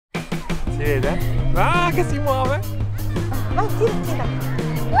Si vede? Ah, che si muove! Vai, tira, tira.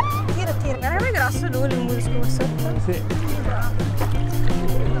 Tira, tira. Guarda che grosso lui, il muscolo sotto. Sì.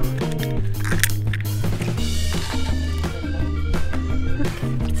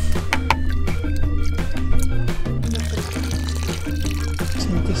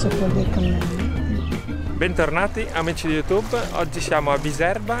 Senti il sapore del cannelli. Bentornati amici di YouTube, oggi siamo a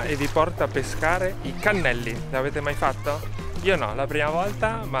Biserba e vi porto a pescare i cannelli. L'avete mai fatto? Io no, la prima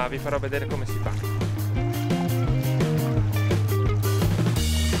volta, ma vi farò vedere come si fa.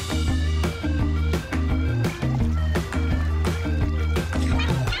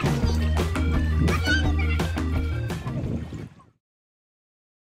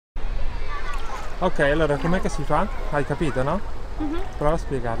 Ok, allora com'è che si fa? Hai capito, no? Prova a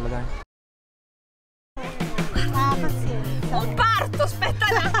spiegarlo, dai. Ah, pazienza. Un parto, aspetta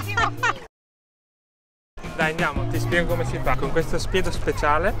un attimo. Dai, andiamo, ti spiego come si fa. Con questo spiedo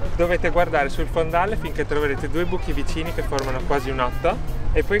speciale dovete guardare sul fondale finché troverete due buchi vicini che formano quasi un 8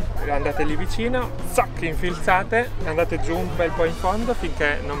 e poi andate lì vicino, zac, infilzate, andate giù un bel po' in fondo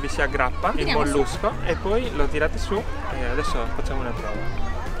finché non vi si aggrappa il mollusco e poi lo tirate su e adesso facciamo una prova.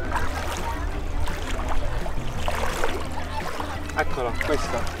 Eccolo,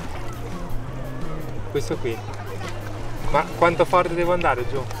 questo qui. Ma quanto forte devo andare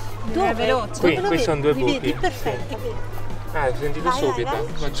giù? Dove? Veloce. Qui sono due buchi. Vedi? Perfetto. Sì. Ho sentito Vai, subito. vai.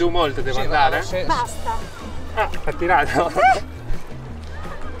 Ma giù molto devo andare? Sì. Basta. Ah, ha tirato.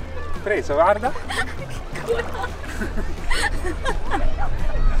 Preso, guarda.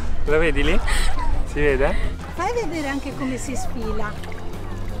 Lo vedi lì? Si vede? Fai vedere anche come si sfila.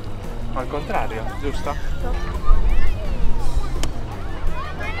 Al contrario, giusto?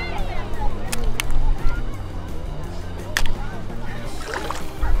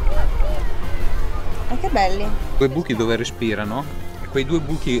 Ma che belli. Due buchi dove respirano, e quei due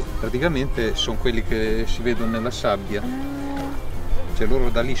buchi praticamente sono quelli che si vedono nella sabbia. Cioè loro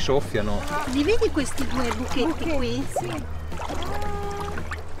da lì soffiano. Li vedi questi due buchetti qui? Sì.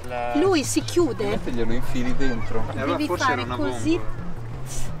 Lui si chiude. E glielo infili dentro. E allora Devi forse fare era una così.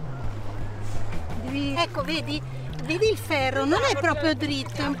 bombola. Ecco, vedi? Vedi il ferro? Non è proprio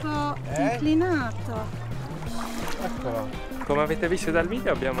dritto, è un po' inclinato. Eccolo. Come avete visto dal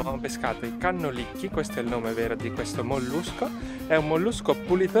video abbiamo pescato i cannolicchi, questo è il nome vero di questo mollusco, è un mollusco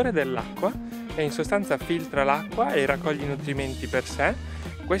pulitore dell'acqua e in sostanza filtra l'acqua e raccoglie i nutrimenti per sé.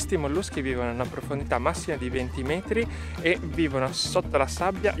 Questi molluschi vivono a una profondità massima di 20 metri e vivono sotto la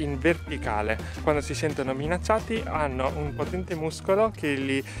sabbia in verticale. Quando si sentono minacciati hanno un potente muscolo che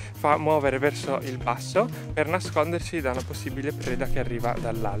li fa muovere verso il basso per nascondersi da una possibile preda che arriva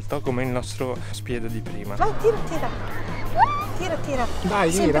dall'alto, come il nostro spiedo di prima. Vai, tira, tira. Tira, tira.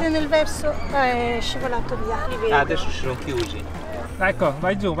 Dai, sempre tira. nel verso è scivolato via. Adesso si sono chiusi. Ecco,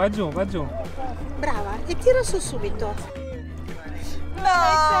 vai giù, vai giù, vai giù. Brava, e tira su subito. No,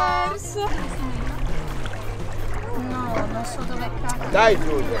 hai perso. No, non so dove cade. Dai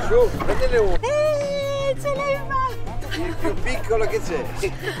Giulia, su, prendine uno. Ce l'hai fatta. Il più piccolo che c'è.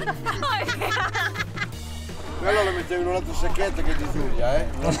 Quello lo mettevo in un altro sacchetto che è di Giulia, eh?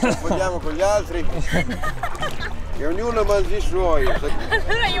 Non ci confondiamo con gli altri. E ognuno mangi i suoi.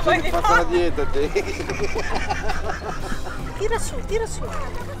 Allora io voglio Faccio la dieta te. Tira su, tira su.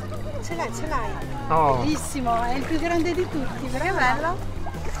 Ce l'hai, ce l'hai. Oh. Bellissimo, è il più grande di tutti, che bello.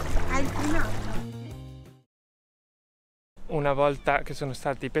 Hai il primato. Una volta che sono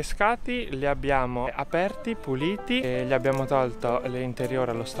stati pescati li abbiamo aperti, puliti e gli abbiamo tolto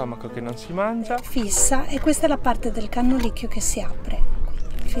l'interiore allo stomaco che non si mangia. Fissa, e questa è la parte del cannolicchio che si apre.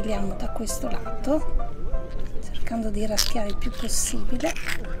 Quindi infiliamo da questo lato, cercando di raschiare il più possibile.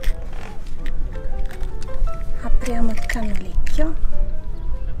 Apriamo il cannolicchio.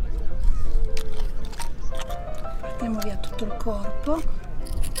 Partiamo via tutto il corpo.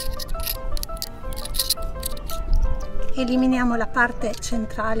 Eliminiamo la parte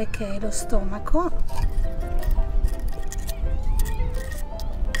centrale che è lo stomaco.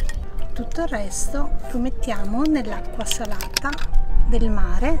 Tutto il resto lo mettiamo nell'acqua salata del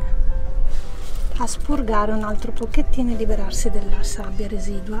mare a spurgare un altro pochettino e liberarsi della sabbia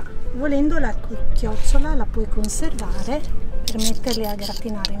residua. Volendo la chiocciola la puoi conservare per metterli a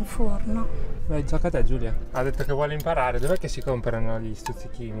gratinare in forno. Vai, gioca a te Giulia. Ha detto che vuole imparare. Dov'è che si comprano gli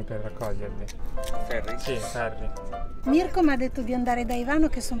stuzzichini per raccoglierli? Ferri? Sì, ferri. Mirko mi ha detto di andare da Ivano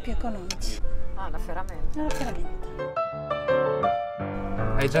che sono più economici. Ah, la ferramenta. No, veramente.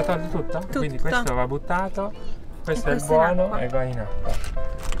 Hai già tolto tutto? Quindi questo va buttato, questo è il questo in buono acqua. e va in acqua.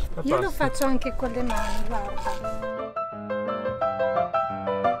 A Io lo posto. faccio anche con le mani, guarda.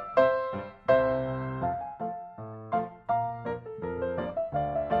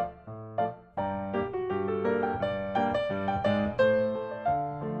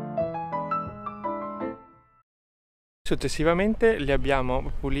 Successivamente li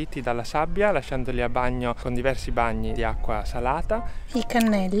abbiamo puliti dalla sabbia, lasciandoli a bagno con diversi bagni di acqua salata. I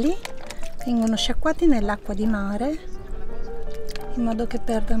cannelli vengono sciacquati nell'acqua di mare in modo che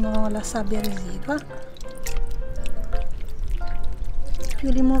perdano la sabbia residua. Più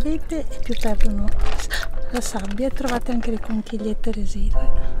li muovete e più perdono la sabbia, e trovate anche le conchigliette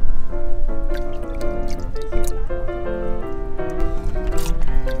residue.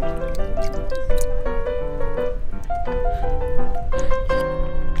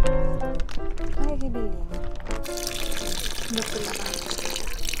 Guarda che bellino. Dopo il lavaggio.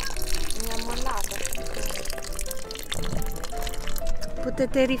 Mi ha mollato.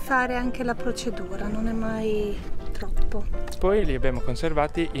 Potete rifare anche la procedura, non è mai troppo. Poi li abbiamo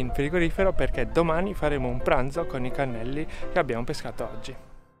conservati in frigorifero perché domani faremo un pranzo con i cannelli che abbiamo pescato oggi.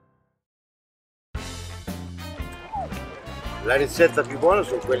 La ricetta più buona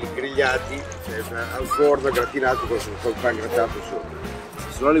sono quelli grigliati, al forno, gratinati con il pan grattato sopra.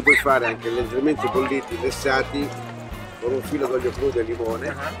 Se no li puoi fare anche leggermente bolliti, lessati, con un filo d'olio crudo e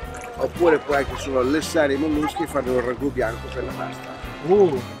limone, oppure puoi anche solo lessare i molluschi e fare un ragù bianco per la pasta.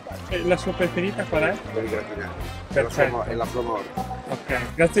 La sua preferita qual è? Per i gratinati. Perfetto. È la sua morte.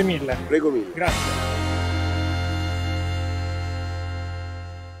 Ok, grazie mille. Prego mille. Grazie.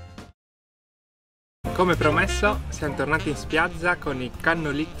 Come promesso siamo tornati in spiaggia con i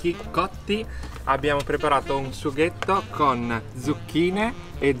cannolicchi cotti. Abbiamo preparato un sughetto con zucchine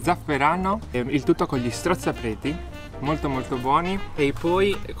e zafferano, il tutto con gli strozzapreti, molto buoni. E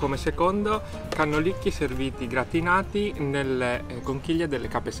poi come secondo cannolicchi serviti gratinati nelle conchiglie delle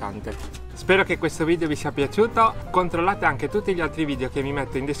capesante. Spero che questo video vi sia piaciuto. Controllate anche tutti gli altri video che vi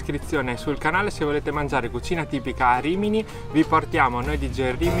metto in descrizione sul canale se volete mangiare cucina tipica a Rimini. Vi portiamo noi di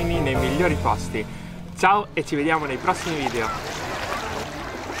Joy'n Rimini nei migliori posti. Ciao e ci vediamo nei prossimi video.